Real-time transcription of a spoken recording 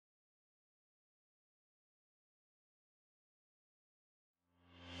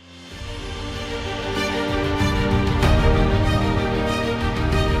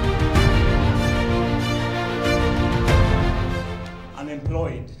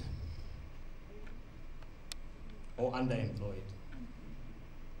or underemployed,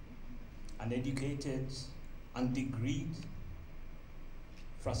 uneducated, undegreed,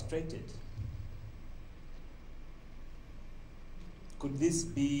 frustrated. Could this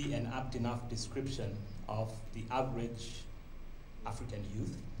be an apt enough description of the average African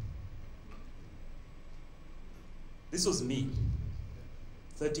youth? This was me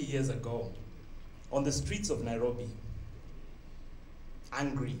 30 years ago on the streets of Nairobi,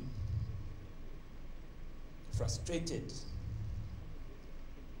 angry, frustrated,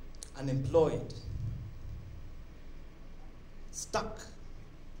 unemployed, stuck.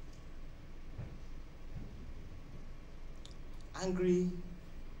 Angry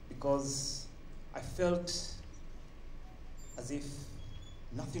because I felt as if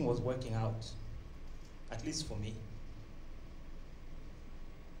nothing was working out, at least for me.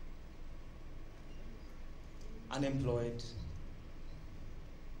 Unemployed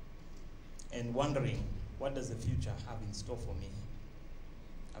and wondering, what does the future have in store for me?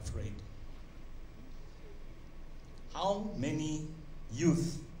 Afraid. How many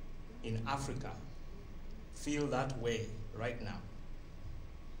youth in Africa feel that way right now?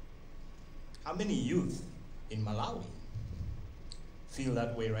 How many youth in Malawi feel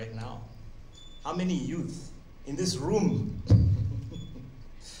that way right now? How many youth in this room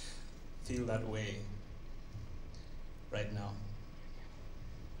feel that way right now?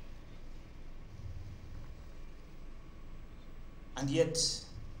 And yet,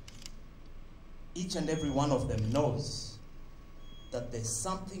 each and every one of them knows that there's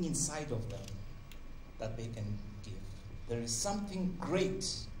something inside of them that they can give. There is something great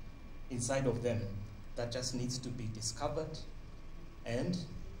inside of them that just needs to be discovered and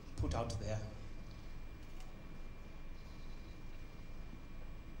put out there.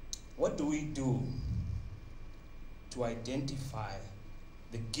 What do we do to identify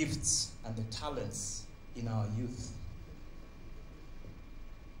the gifts and the talents in our youth?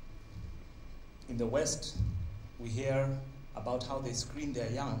 In the West, we hear about how they screen their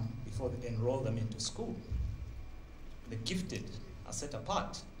young before they enroll them into school. The gifted are set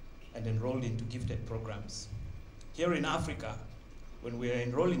apart and enrolled into gifted programs. Here in Africa, when we are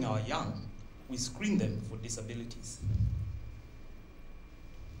enrolling our young, we screen them for disabilities.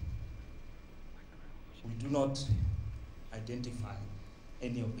 We do not identify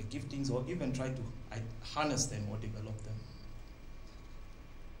any of the giftings or even try to harness them or develop them.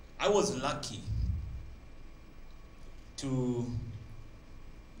 I was lucky to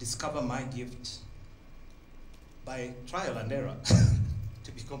discover my gift by trial and error,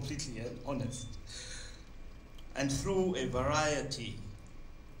 to be completely honest. And through a variety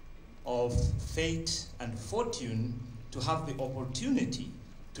of fate and fortune, to have the opportunity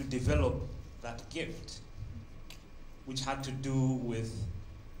to develop that gift, which had to do with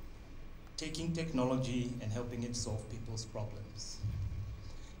taking technology and helping it solve people's problems.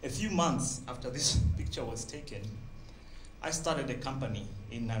 A few months after this picture was taken, I started a company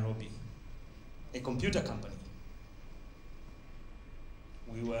in Nairobi, a computer company.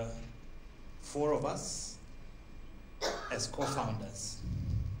 We were 4 of us as co-founders,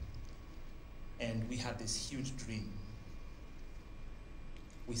 and we had this huge dream.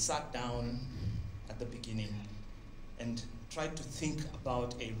 We sat down at the beginning and tried to think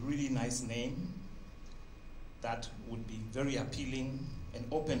about a really nice name that would be very appealing and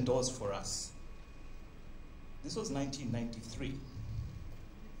open doors for us. This was 1993.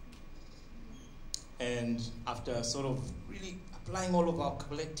 And after sort of really applying all of our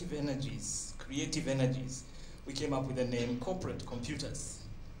collective energies, creative energies, we came up with the name Corporate Computers.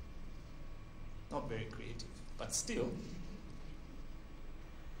 Not very creative, but still,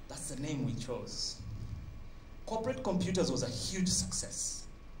 that's the name we chose. Corporate Computers was a huge success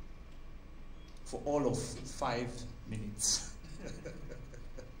for all of 5 minutes.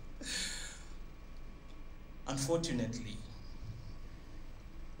 Unfortunately,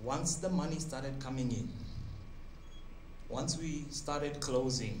 once the money started coming in, once we started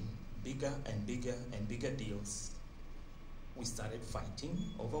closing bigger and bigger and bigger deals, we started fighting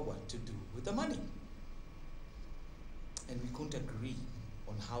over what to do with the money. And we couldn't agree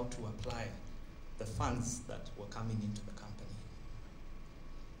on how to apply the funds that were coming into the company.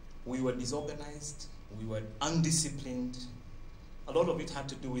 We were disorganized, we were undisciplined. A lot of it had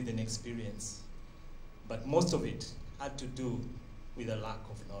to do with inexperience, but most of it had to do with a lack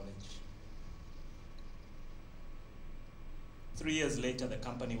of knowledge. 3 years later, the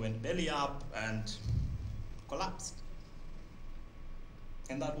company went belly up and collapsed.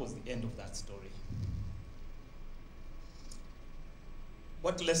 And that was the end of that story.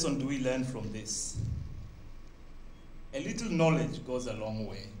 What lesson do we learn from this? A little knowledge goes a long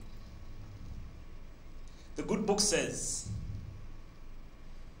way. The good book says,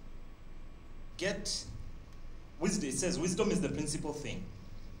 get wisdom. It says, wisdom is the principal thing.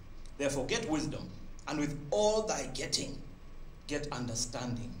 Therefore, get wisdom, and with all thy getting, get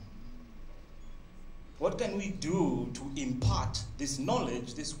understanding. What can we do to impart this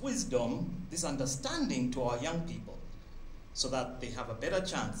knowledge, this wisdom, this understanding to our young people so that they have a better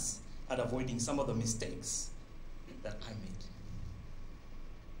chance at avoiding some of the mistakes that I made?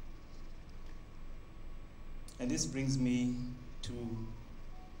 And this brings me to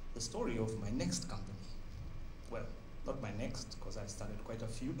the story of my next company. Well, not my next, because I started quite a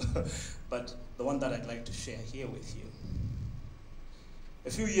few, but the one that I'd like to share here with you.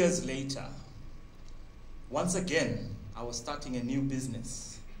 A few years later, once again, I was starting a new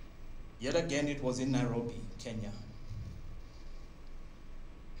business. Yet again, it was in Nairobi, Kenya.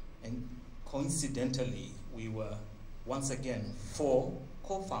 And coincidentally, we were once again 4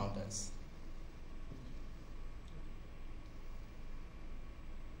 co-founders.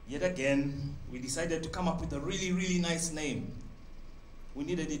 Yet again, we decided to come up with a really, really nice name. We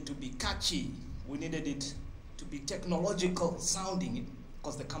needed it to be catchy. We needed it to be technological sounding,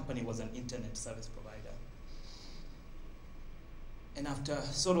 because the company was an internet service provider. And after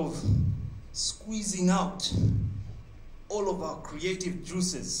sort of squeezing out all of our creative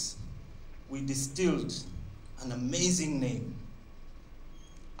juices, we distilled an amazing name,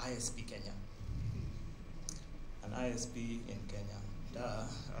 ISP Kenya. An ISP in Kenya.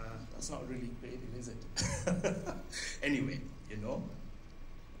 That's not really creative, is it? Anyway, you know.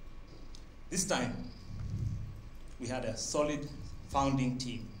 This time, we had a solid founding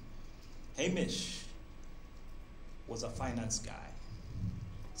team. Hamish was a finance guy.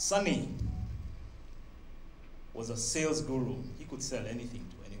 Sunny was a sales guru. He could sell anything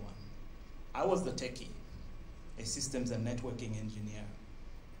to anyone. I was the techie, a systems and networking engineer.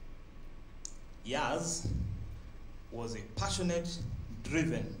 Yaz was a passionate,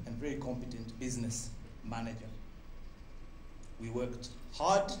 driven, and very competent business manager. We worked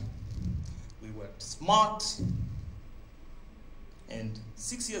hard, we worked smart, and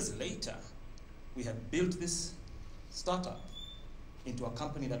 6 years later, we had built this startup into a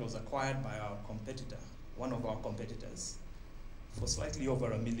company that was acquired by our competitor, one of our competitors, for slightly over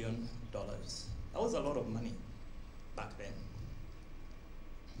 $1 million. That was a lot of money back then.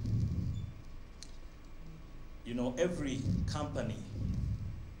 You know, every company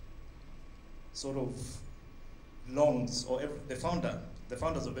sort of longs, or the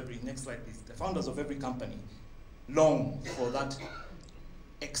founders of every, next slide please, the founders of every company long for that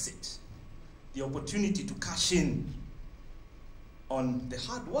exit, the opportunity to cash in on the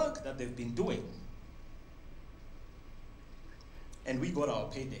hard work that they've been doing. And we got our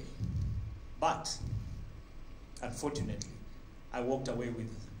payday. But, unfortunately, I walked away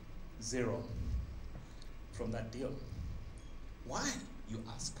with 0 from that deal. Why, you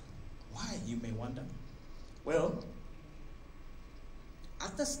ask? Why, you may wonder? Well,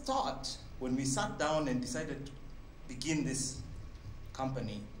 at the start, when we sat down and decided to begin this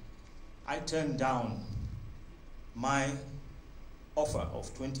company, I turned down my offer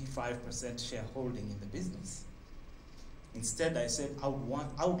of 25% shareholding in the business. Instead, I said I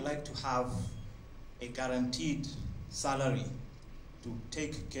would like to have a guaranteed salary to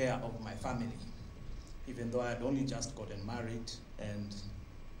take care of my family, even though I had only just gotten married and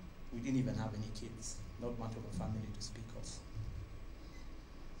we didn't even have any kids, not much of a family to speak of.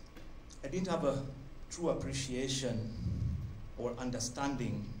 I didn't have a true appreciation or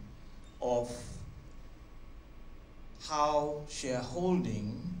understanding of how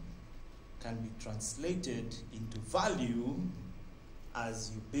shareholding can be translated into value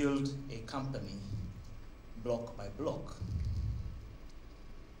as you build a company block by block.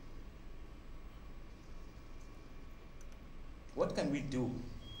 What can we do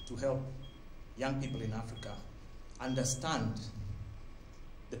to help young people in Africa understand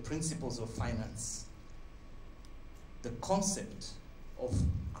the principles of finance, the concept of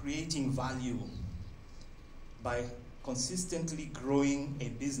creating value by consistently growing a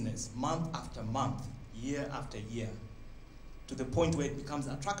business month after month, year after year, to the point where it becomes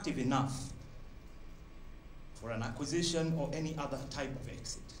attractive enough for an acquisition or any other type of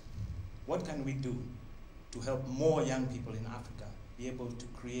exit? What can we do to help more young people in Africa be able to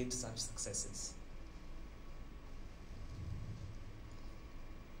create such successes?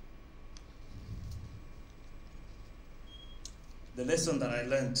 The lesson that I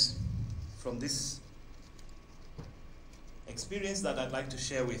learned from this experience that I'd like to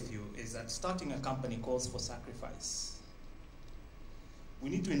share with you is that starting a company calls for sacrifice. We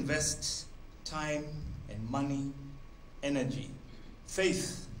need to invest time and money, energy,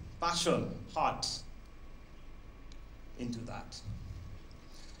 faith, passion, heart into that.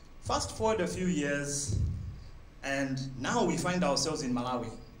 Fast forward a few years, and now we find ourselves in Malawi,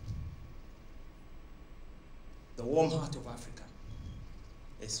 the warm heart of Africa.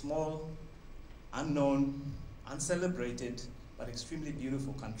 A small, unknown, uncelebrated, but extremely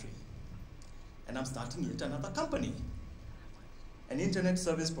beautiful country. And I'm starting yet another company, an internet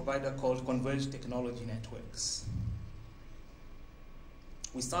service provider called Converged Technology Networks.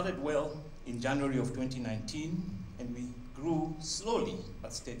 We started well in January of 2019, and we grew slowly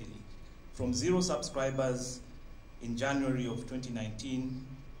but steadily. From 0 subscribers in January of 2019,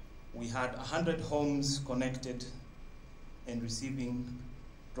 we had 100 homes connected and receiving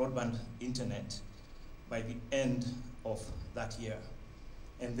broadband internet by the end of that year.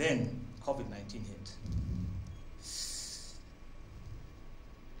 And then COVID-19 hit.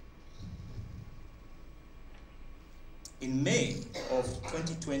 In May of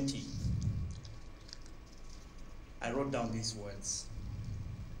 2020, I wrote down these words.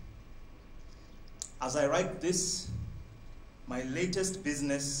 As I write this, my latest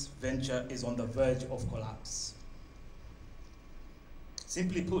business venture is on the verge of collapse.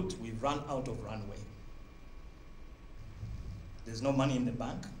 Simply put, we've run out of runway. There's no money in the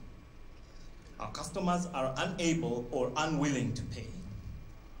bank. Our customers are unable or unwilling to pay.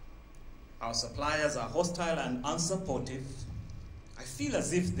 Our suppliers are hostile and unsupportive. I feel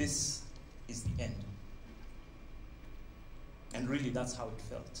as if this is the end. And really, that's how it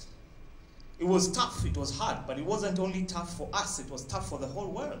felt. It was tough, it was hard, but it wasn't only tough for us, it was tough for the whole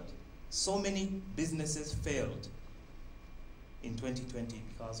world. So many businesses failed in 2020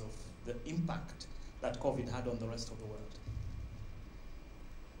 because of the impact that COVID had on the rest of the world.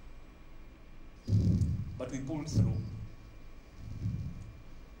 But we pulled through.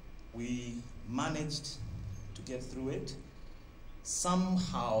 We managed to get through it.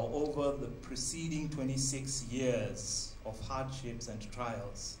 Somehow, over the preceding 26 years of hardships and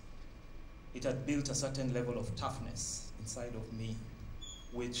trials, it had built a certain level of toughness inside of me,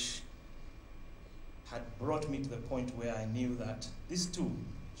 which had brought me to the point where I knew that this too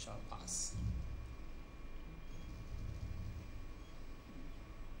shall pass.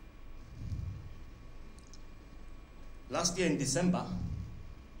 Last year in December,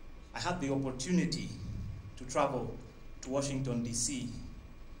 I had the opportunity to travel to Washington, D.C.,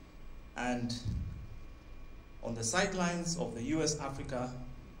 and on the sidelines of the US-Africa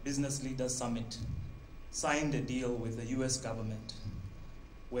Business Leaders Summit, signed a deal with the US government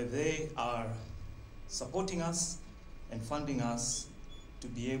where they are supporting us and funding us to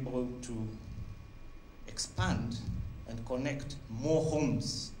be able to expand and connect more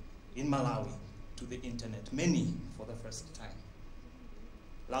homes in Malawi to the internet, many for the first time.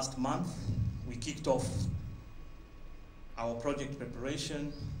 Last month, we kicked off our project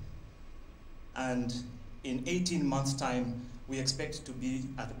preparation, and in 18 months' time, we expect to be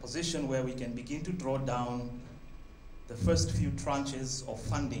at a position where we can begin to draw down the first few tranches of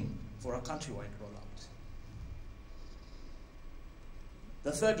funding for a countrywide rollout.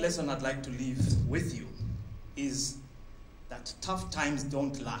 The third lesson I'd like to leave with you is that tough times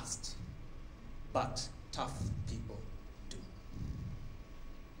don't last, but tough people do.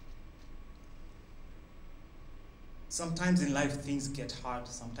 Sometimes in life things get hard,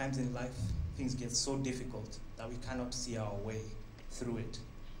 sometimes in life things get so difficult that we cannot see our way through it.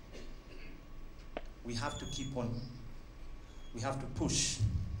 We have to keep on. We have to push.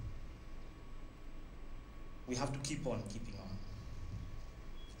 We have to keep on keeping on.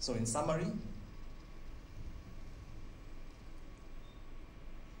 So in summary,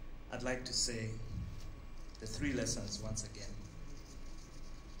 I'd like to say the 3 lessons once again.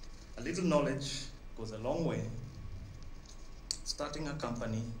 A little knowledge goes a long way. Starting a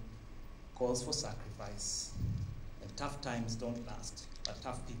company calls for sacrifice, and tough times don't last, but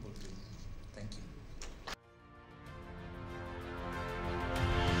tough people do. Thank you.